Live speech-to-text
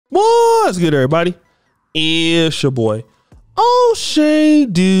What's good, everybody? It's your boy, O'Shea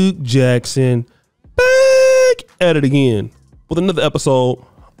Duke Jackson, back at it again with another episode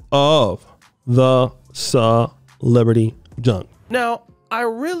of the Celebrity Junk. Now, I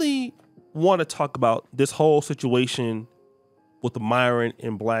really want to talk about this whole situation with the Myron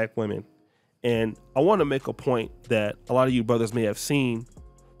and black women. And I want to make a point that a lot of you brothers may have seen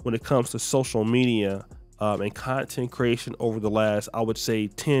when it comes to social media and content creation over the last, I would say,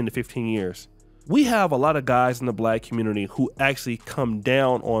 10 to 15 years. We have a lot of guys in the black community who actually come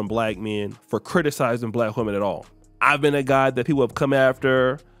down on black men for criticizing black women at all. I've been a guy that people have come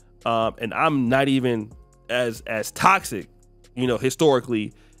after, and I'm not even as toxic, you know,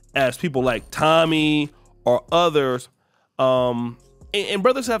 historically, as people like Tommy or others. And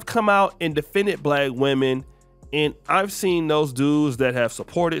brothers have come out and defended black women, and I've seen those dudes that have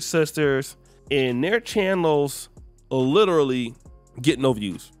supported sisters, and their channels literally get no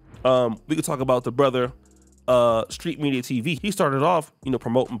views. We could talk about the brother, Street Media TV. He started off, you know,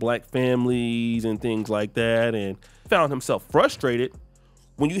 promoting black families and things like that, and found himself frustrated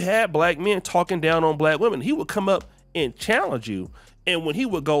when you had black men talking down on black women. He would come up and challenge you, and when he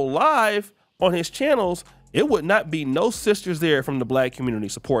would go live on his channels, it would not be no sisters there from the black community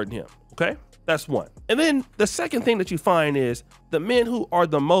supporting him, okay? That's one. And then the second thing that you find is the men who are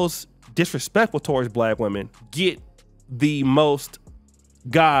the most disrespectful towards black women get the most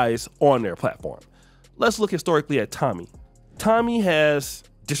guys on their platform. Let's look historically at Tommy. Tommy has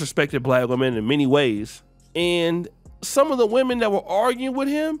disrespected black women in many ways, and some of the women that were arguing with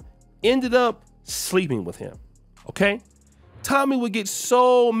him ended up sleeping with him, okay? Tommy would get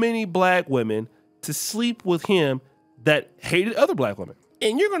so many black women to sleep with him that hated other black women.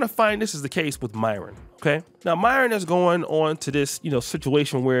 And you're gonna find this is the case with Myron, okay? Now, Myron is going on to this, you know,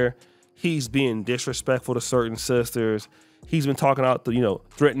 situation where he's being disrespectful to certain sisters. He's been talking out the, you know,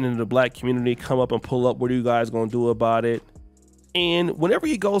 threatening the black community, come up and pull up, what are you guys gonna do about it? And whenever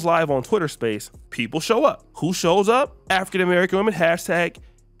he goes live on Twitter Space, people show up. Who shows up? African American women, hashtag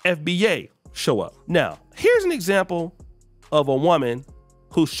FBA show up. Now, here's an example of a woman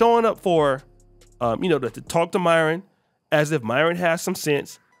who's showing up for, you know, to talk to Myron as if Myron has some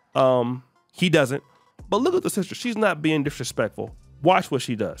sense. He doesn't. But look at the sister. She's not being disrespectful. Watch what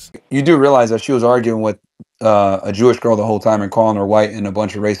she does. You do realize that she was arguing with a Jewish girl the whole time and calling her white in a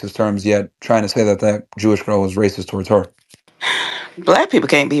bunch of racist terms, yet trying to say that that Jewish girl was racist towards her. Black people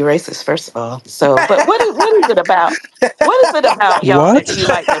can't be racist, first of all. So, but what is it about? What is it about y'all What? that you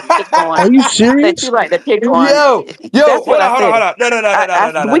like to pick on? Are you serious? That you like to pick on? Yo, That's what I hold said.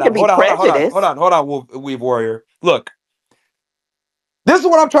 on. No. We can be prejudiced. Hold on, Weave Warrior. Look, this is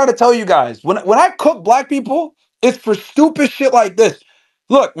what I'm trying to tell you guys. When I cook black people, it's for stupid shit like this.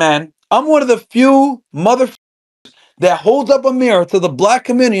 Look, man, I'm one of the few motherfuckers that holds up a mirror to the black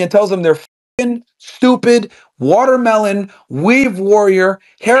community and tells them they're fucking stupid, watermelon, weave warrior,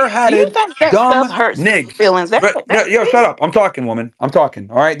 hair-hatted, dumb niggas. Feelings. Yo, shut up. I'm talking, woman. I'm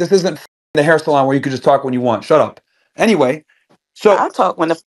talking. All right? This isn't the hair salon where you could just talk when you want. Shut up. Anyway, so I'll talk when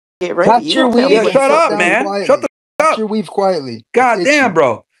the get ready. Touch your weave. yeah, shut up, man. Quietly. Shut the up. Touch your weave quietly. God damn,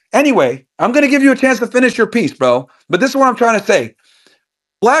 bro. Anyway, I'm going to give you a chance to finish your piece, bro. But this is what I'm trying to say.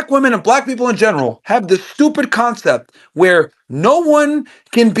 Black women and black people in general have this stupid concept where no one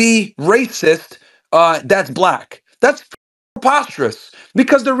can be racist that's black. That's preposterous.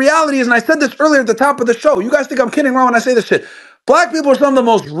 Because the reality is, and I said this earlier at the top of the show, you guys think I'm kidding around when I say this shit. Black people are some of the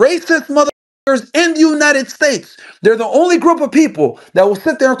most racist motherfuckers in the United States. They're the only group of people that will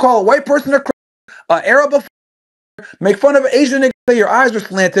sit there and call a white person a Arab a make fun of an Asian nigga, say your eyes are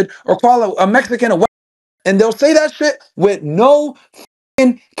slanted, or call a Mexican a white, and they'll say that shit with no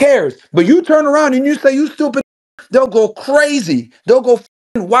cares. But you turn around and you say you stupid, they'll go crazy. They'll go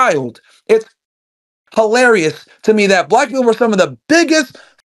wild. It's hilarious to me that black people are some of the biggest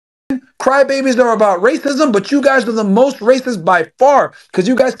crybabies that are about racism, but you guys are the most racist by far because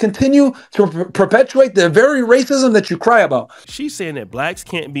you guys continue to perpetuate the very racism that you cry about. She's saying that blacks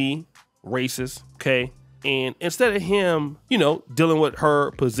can't be racist, okay? And instead of him, you know, dealing with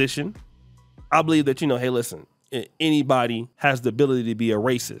her position, I believe that, you know, hey, listen, anybody has the ability to be a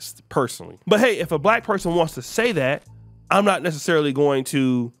racist personally. But hey, if a black person wants to say that, I'm not necessarily going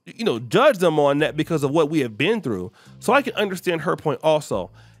to, you know, judge them on that because of what we have been through. So I can understand her point also.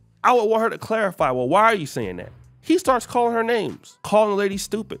 I would want her to clarify, well, why are you saying that? He starts calling her names, calling the lady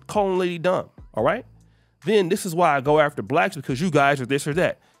stupid, calling the lady dumb, all right? Then this is why I go after blacks, because you guys are this or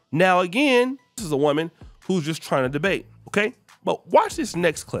that. Now, again, this is a woman who's just trying to debate, okay? But watch this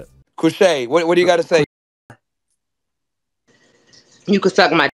next clip. Kushay, what do you got to say? You can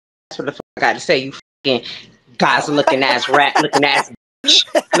suck my. That's what the fuck I got to say. You fucking guys looking ass, rat looking ass.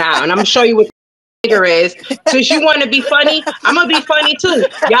 Now, and I'm gonna show you what the nigger is. Since you want to be funny, I'm gonna be funny too.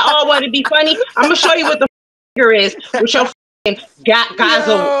 Y'all all want to be funny. I'm gonna show you what the nigger is with your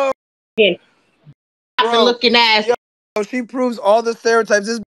gazo looking ass. Yo, she proves all the stereotypes.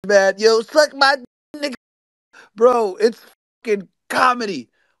 This bad. Yo, suck my nigga. Bro, it's fucking comedy.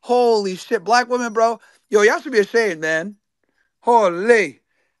 Holy shit. Black women, bro. Yo, y'all should be ashamed, man. Holy.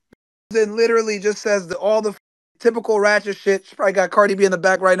 And literally just says all the typical ratchet shit. She probably got Cardi B in the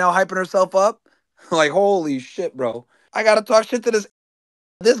back right now hyping herself up. Like, holy shit, bro. I gotta talk shit to this.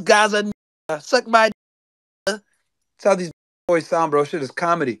 This guy's a suck my. That's how these boys sound, bro. Shit is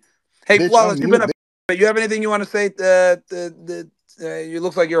comedy. Hey, Bitch, Flawless, I'm you been mute, a. You have anything you want to say? You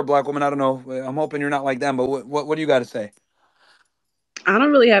look like you're a black woman. I don't know. I'm hoping you're not like them. But what do you got to say? I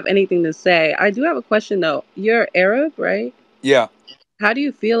don't really have anything to say. I do have a question though. You're Arab, right? Yeah. How do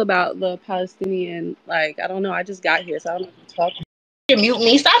you feel about the Palestinian? Like, I don't know. I just got here, so I don't know if you talk. You mute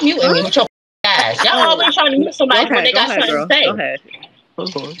me. Stop muting me with your ass. Y'all always trying to mute somebody when they got something girl. to say. Go ahead.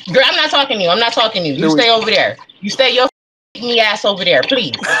 Girl, I'm not talking to you. I'm not talking to you. You stay over there. You stay your me ass over there,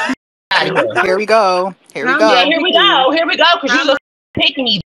 please. Here we go. Here we go. Yeah, here we go. Here we go. Because you look picking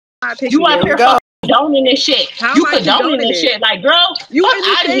me. You up here condoning this shit. You condoning this shit. Like, girl, you fuck in the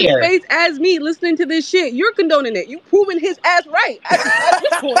out of same here. space as me listening to this shit. You're condoning it. You proving his ass right at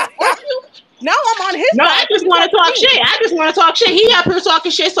this point, aren't you? Now I'm on his side. No, I just want to talk shit. I just want to talk shit. He up here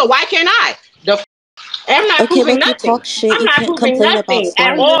talking shit, so why can't I? I'm not proving nothing. I'm not proving nothing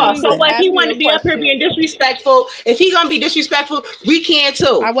at all. So what? He want to be up here being disrespectful. If he gonna be disrespectful, we can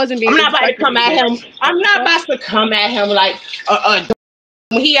too. I wasn't being. I'm not about to come at him. I'm not about to come at him like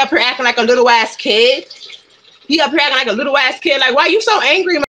when he up here acting like a little ass kid. He up here acting like a little ass kid. Like, why you so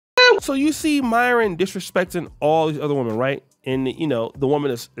angry, man? So you see Myron disrespecting all these other women, right? And you know the woman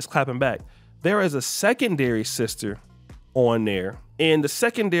is clapping back. There is a secondary sister on there, and the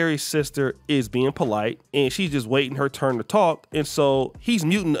secondary sister is being polite, and she's just waiting her turn to talk. And so he's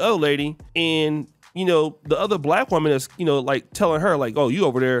muting the other lady, and you know the other black woman is like telling her like, "Oh, you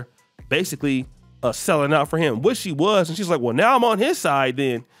over there, basically selling out for him," which she was, and she's like, "Well, now I'm on his side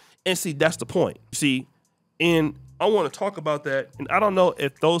then." And see, that's the point. See, and I want to talk about that, and I don't know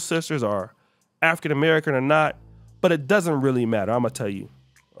if those sisters are African American or not, but it doesn't really matter. I'm gonna tell you,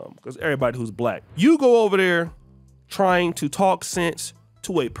 because everybody who's black, you go over there trying to talk sense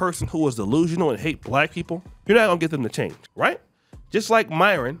to a person who is delusional and hate black people, you're not gonna get them to change, right? Just like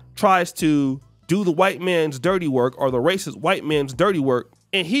Myron tries to do the white man's dirty work or the racist white man's dirty work,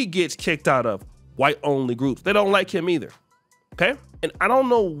 and he gets kicked out of white-only groups. They don't like him either, okay? And I don't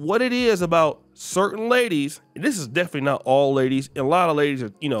know what it is about certain ladies, and this is definitely not all ladies, and a lot of ladies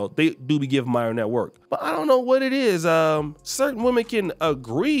are, they do be giving Myron that work, but I don't know what it is. Certain women can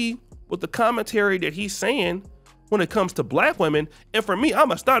agree with the commentary that he's saying when it comes to black women. And for me,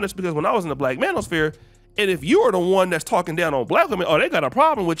 I'm astonished because when I was in the black manosphere, and if you are the one that's talking down on black women, oh, they got a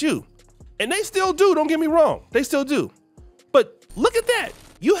problem with you. And they still do, don't get me wrong, they still do. But look at that.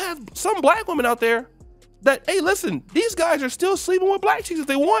 You have some black women out there that, hey, listen, these guys are still sleeping with black chicks if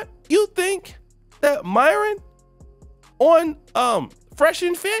they want. You think that Myron on Fresh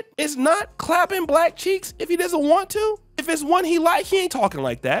and Fit is not clapping black cheeks if he doesn't want to? If it's one he like, he ain't talking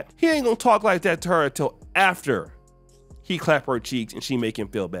like that. He ain't gonna talk like that to her until after he clap her cheeks and she make him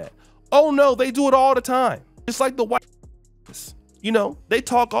feel bad. Oh no, they do it all the time. It's like the white, they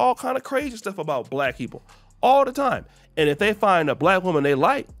talk all kind of crazy stuff about black people all the time. And if they find a black woman they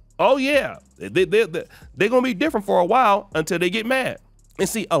like, oh yeah, they're gonna be different for a while until they get mad. And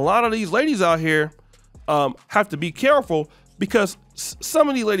see, a lot of these ladies out here have to be careful because some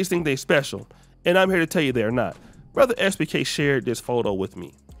of these ladies think they're special. And I'm here to tell you they're not. Brother SBK shared this photo with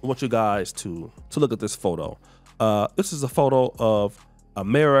me. I want you guys to look at this photo. This is a photo of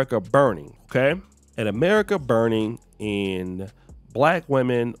America burning, okay? And America burning, and black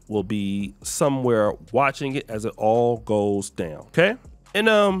women will be somewhere watching it as it all goes down, okay?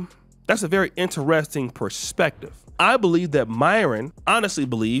 And that's a very interesting perspective. I believe that Myron honestly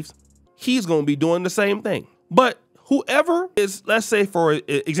believes he's gonna be doing the same thing. But whoever is, let's say for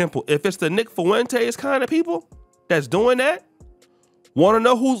example, if it's the Nick Fuentes kind of people that's doing that, wanna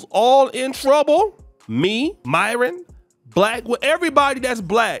know who's all in trouble? Me, Myron, black, everybody that's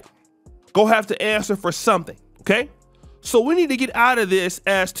black, go have to answer for something, okay? So we need to get out of this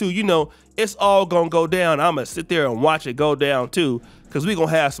as to, it's all gonna go down. I'm gonna sit there and watch it go down too, because we gonna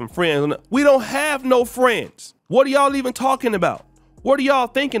have some friends. We don't have no friends. What are y'all even talking about? What are y'all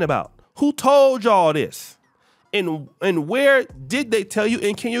thinking about? Who told y'all this? And where did they tell you,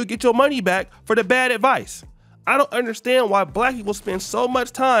 and can you get your money back for the bad advice? I don't understand why black people spend so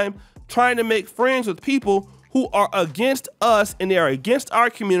much time trying to make friends with people who are against us, and they are against our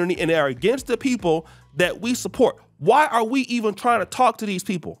community, and they are against the people that we support. Why are we even trying to talk to these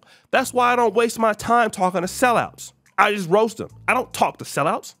people? That's why I don't waste my time talking to sellouts. I just roast them. I don't talk to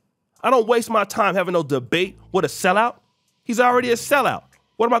sellouts. I don't waste my time having no debate with a sellout. He's already a sellout.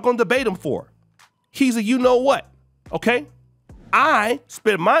 What am I going to debate him for? He's a you-know-what, okay? I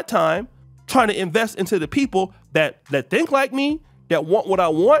spend my time trying to invest into the people that think like me, that want what I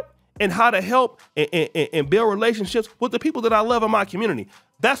want, and how to help and build relationships with the people that I love in my community.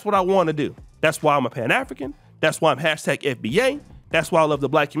 That's what I want to do. That's why I'm a Pan-African. That's why I'm #FBA. That's why I love the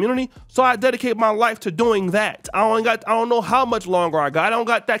black community. So I dedicate my life to doing that. I don't know how much longer I got. I don't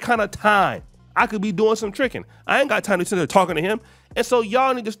got that kind of time. I could be doing some tricking. I ain't got time to sit there talking to him. And so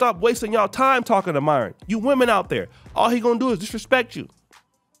y'all need to stop wasting y'all time talking to Myron. You women out there, all he gonna do is disrespect you.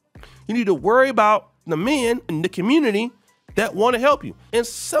 You need to worry about the men in the community that want to help you. And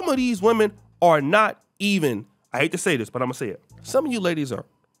some of these women are not even, I hate to say this, but I'm gonna say it. Some of you ladies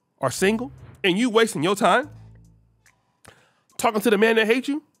are single and you wasting your time talking to the man that hates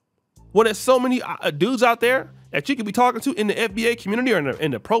you, when there's so many dudes out there that you could be talking to in the FBA community or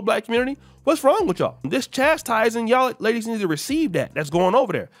in the pro-black community. What's wrong with y'all? This chastising, y'all ladies need to receive that. That's going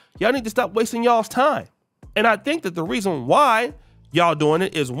over there. Y'all need to stop wasting y'all's time. And I think that the reason why y'all doing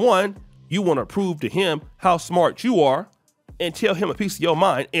it is, one, you want to prove to him how smart you are and tell him a piece of your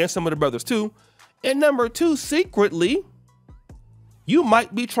mind, and some of the brothers too. And number two, secretly, you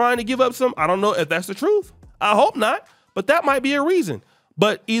might be trying to give up some, I don't know if that's the truth. I hope not. But that might be a reason.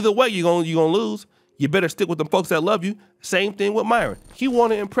 But either way, you're gonna lose. You better stick with them folks that love you. Same thing with Myron. He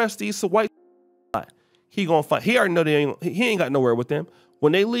want to impress these white. He gonna find. He already know he ain't got nowhere with them.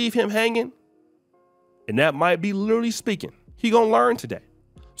 When they leave him hanging, and that might be literally speaking, he gonna learn today.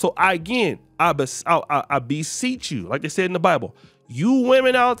 So I beseech you, like they said in the Bible, you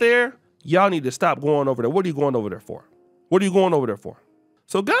women out there, y'all need to stop going over there. What are you going over there for? What are you going over there for?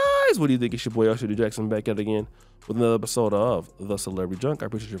 So guys, what do you think? It's your boy Usher Jackson back at it again with another episode of The Celebrity Junk. I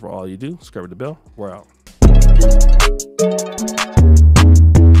appreciate you for all you do. Subscribe to the bell. We're out.